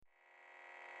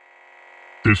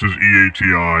This is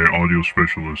EATI Audio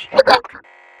Specialist.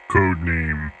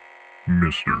 Codename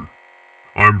Mr.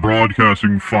 I'm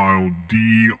broadcasting file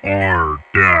DR-M7.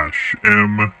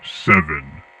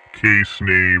 Case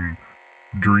name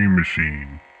Dream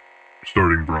Machine.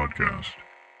 Starting broadcast.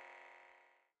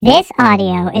 This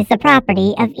audio is the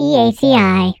property of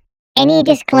EATI. Any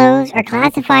disclosed or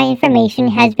classified information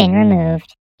has been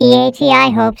removed.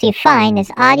 EATI hopes you find this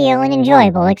audio an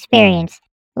enjoyable experience.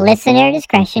 Listener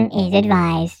discretion is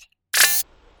advised.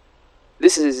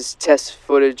 This is test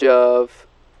footage of...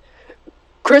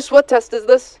 Chris, what test is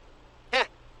this? Heh,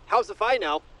 how's if I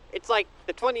know? It's like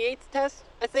the 28th test,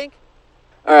 I think.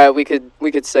 Alright, we could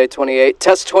say 28.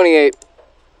 Test 28.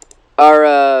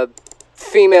 Our,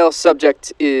 female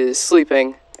subject is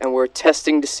sleeping, and we're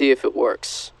testing to see if it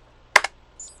works.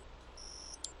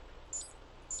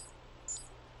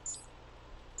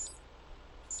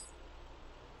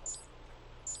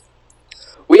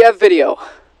 We have video.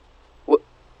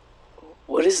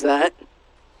 What is that?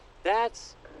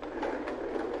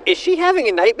 Is she having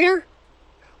a nightmare?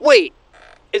 Wait,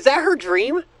 is that her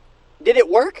dream? Did it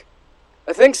work?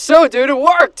 I think so, dude, it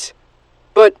worked!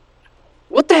 But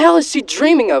what the hell is she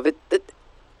dreaming of?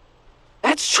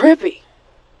 That's trippy.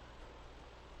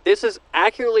 This is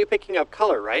accurately picking up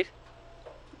color, right?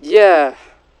 Yeah.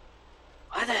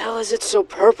 Why the hell is it so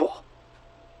purple?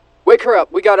 Wake her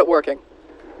up, we got it working.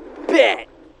 Bet!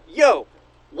 Yo,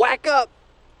 whack up!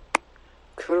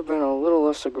 Could have been a little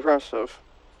less aggressive.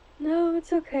 No,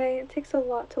 it's okay. It takes a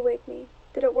lot to wake me.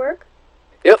 Did it work?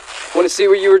 Yep. Want to see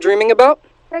what you were dreaming about?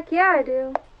 Heck yeah, I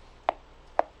do.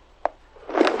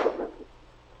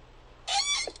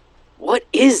 What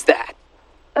is that?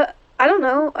 I don't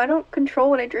know. I don't control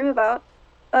what I dream about.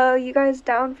 You guys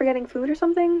down for getting food or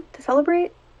something to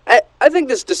celebrate? I think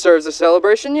this deserves a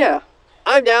celebration, yeah.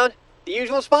 I'm down. The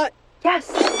usual spot? Yes!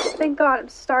 Thank God, I'm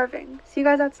starving. See you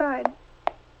guys outside.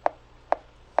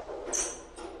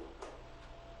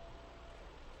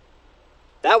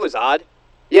 That was odd.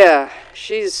 Yeah,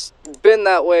 she's been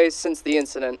that way since the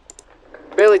incident.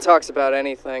 Barely talks about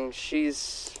anything.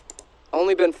 She's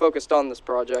only been focused on this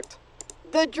project.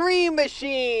 The Dream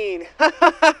Machine!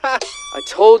 I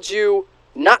told you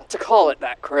not to call it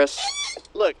that, Chris.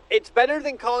 Look, it's better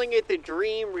than calling it the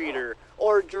Dream Reader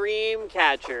or Dream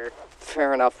Catcher.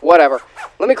 Fair enough, whatever.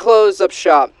 Let me close up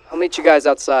shop. I'll meet you guys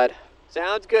outside.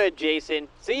 Sounds good, Jason.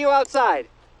 See you outside.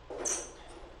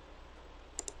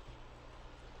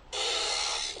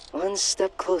 One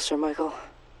step closer, Michael.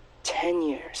 10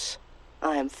 years.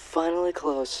 I am finally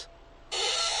close.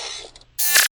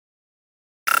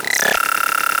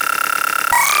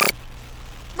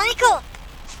 Michael!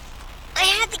 I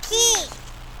have the key!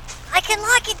 I can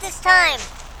lock it this time!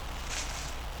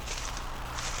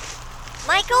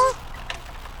 Michael?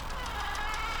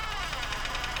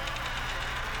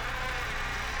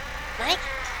 Mike?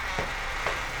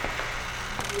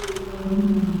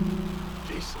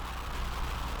 Jason.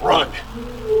 Run!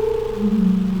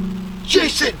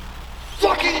 Jason!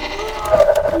 Fucking...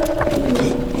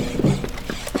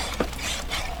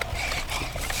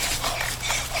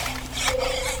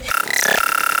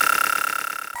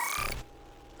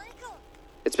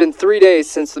 It's been 3 days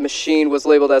since the machine was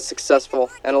labeled as successful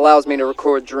and allows me to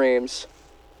record dreams.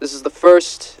 This is the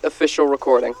first official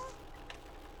recording.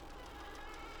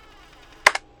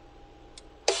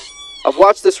 I've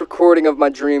watched this recording of my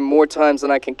dream more times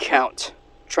than I can count,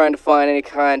 trying to find any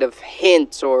kind of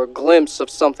hint or glimpse of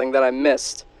something that I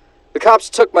missed. The cops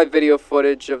took my video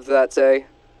footage of that day,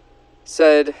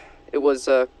 said it was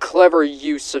a clever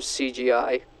use of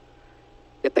CGI,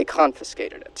 yet they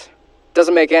confiscated it.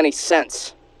 Doesn't make any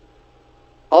sense.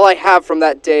 All I have from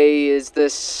that day is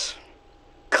this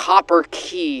copper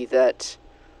key that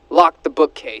locked the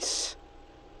bookcase.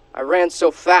 I ran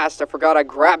so fast I forgot I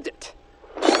grabbed it.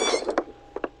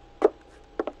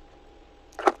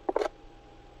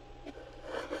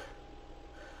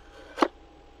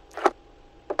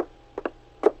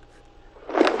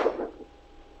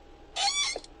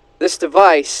 This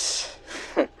device,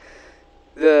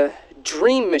 the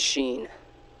Dream Machine,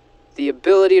 the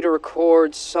ability to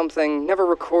record something never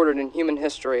recorded in human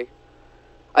history.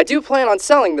 I do plan on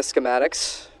selling the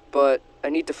schematics, but I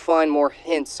need to find more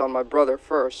hints on my brother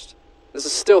first. This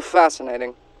is still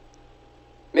fascinating.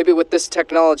 Maybe with this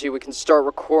technology we can start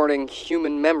recording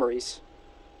human memories.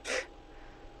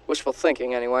 Wishful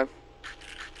thinking, anyway.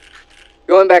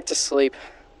 Going back to sleep.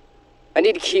 I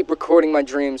need to keep recording my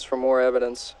dreams for more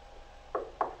evidence.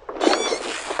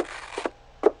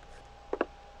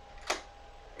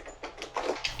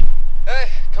 Hey,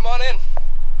 come on in.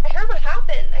 I heard what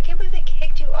happened. I can't believe they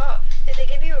kicked you off. Did they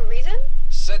give you a reason?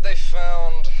 Said they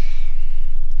found...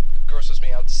 It grosses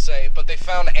me out say, but they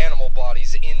found animal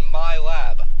bodies in my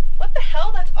lab. What the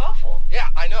hell? That's awful. Yeah,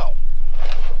 I know.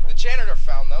 The janitor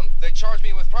found them, they charged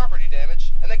me with property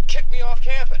damage, and then kicked me off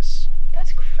campus.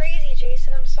 That's crazy,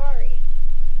 Jason. I'm sorry.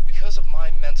 Because of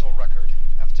my mental record,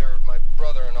 after my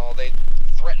brother and all, they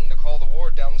threatened to call the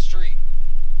ward down the street.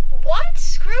 What?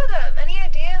 Screw them. Any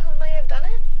idea who may have done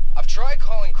it? I've tried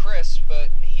calling Chris, but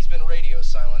he's been radio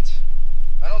silent.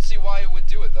 I don't see why he would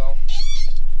do it, though.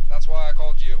 That's why I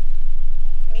called you.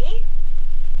 Me?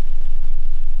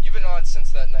 You've been on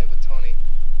since that night with Tony.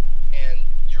 And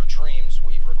your dreams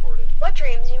we recorded. What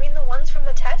dreams? You mean the ones from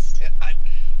the test? Yeah,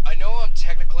 I know I'm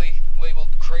technically labeled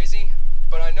crazy,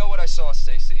 but I know what I saw,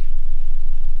 Stacy.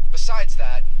 Besides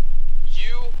that,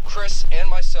 you, Chris, and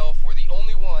myself were the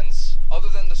only ones, other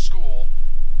than the school,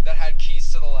 that had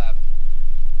keys to the lab.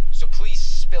 So please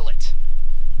spill it.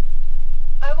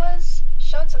 I was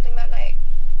shown something that night.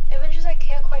 Images I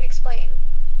can't quite explain.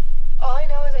 All I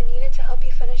know is I needed to help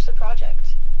you finish the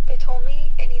project. They told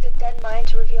me it needs a dead mind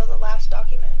to reveal the last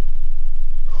document.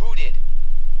 Who did?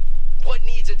 What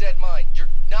needs a dead mind? You're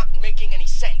not making any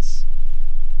sense.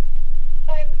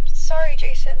 I'm sorry,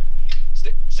 Jason.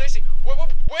 Stacy,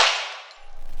 wait!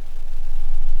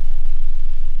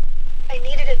 I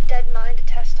needed a dead mind to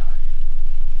test on.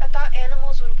 I thought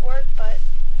animals would work, but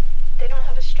they don't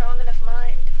have a strong enough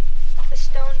mind. The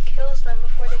stone kills them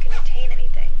before they can retain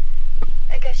anything.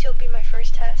 I guess you'll be my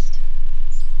first test.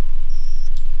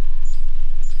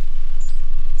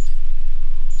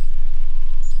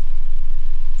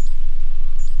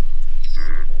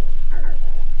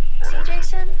 See,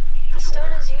 Jason? The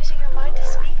stone is using your mind to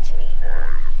speak to me.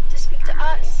 To speak to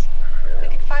us. We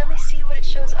can finally see what it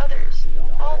shows others.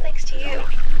 All thanks to you.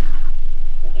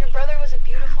 Your brother was a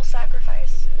beautiful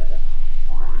sacrifice.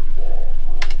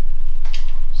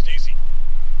 Stacy.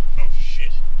 Oh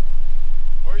shit.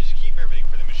 Where did you keep everything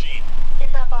for the machine?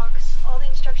 In that box. All the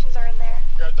instructions are in there.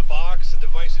 Grab the box, the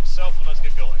device itself, and let's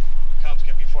get going. Cops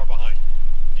can't be far behind.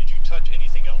 Did you touch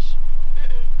anything else?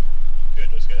 Mm-mm. Good,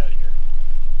 let's get out of here.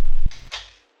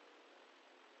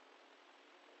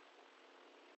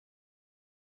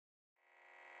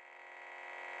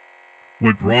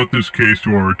 What brought this case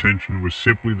to our attention was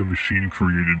simply the machine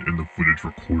created and the footage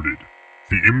recorded.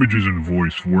 The images and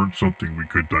voice weren't something we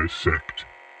could dissect.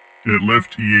 It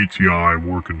left EATI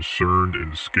more concerned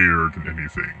and scared than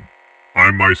anything.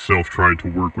 I myself tried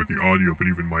to work with the audio, but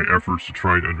even my efforts to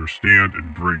try to understand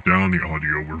and break down the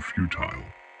audio were futile.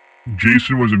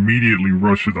 Jason was immediately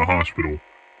rushed to the hospital.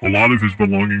 A lot of his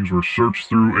belongings were searched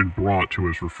through and brought to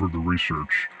us for further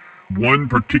research. One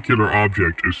particular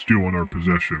object is still in our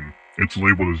possession. It's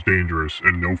labeled as dangerous,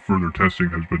 and no further testing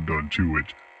has been done to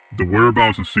it. The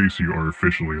whereabouts of Stacy are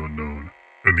officially unknown,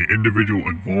 and the individual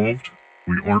involved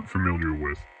we aren't familiar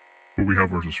with, but we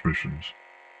have our suspicions.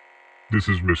 This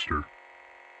is Mr.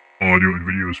 Audio and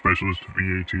Video Specialist of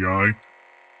EATI,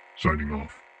 signing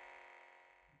off.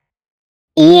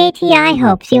 EATI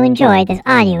hopes you enjoyed this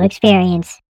audio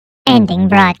experience. Ending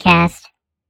broadcast.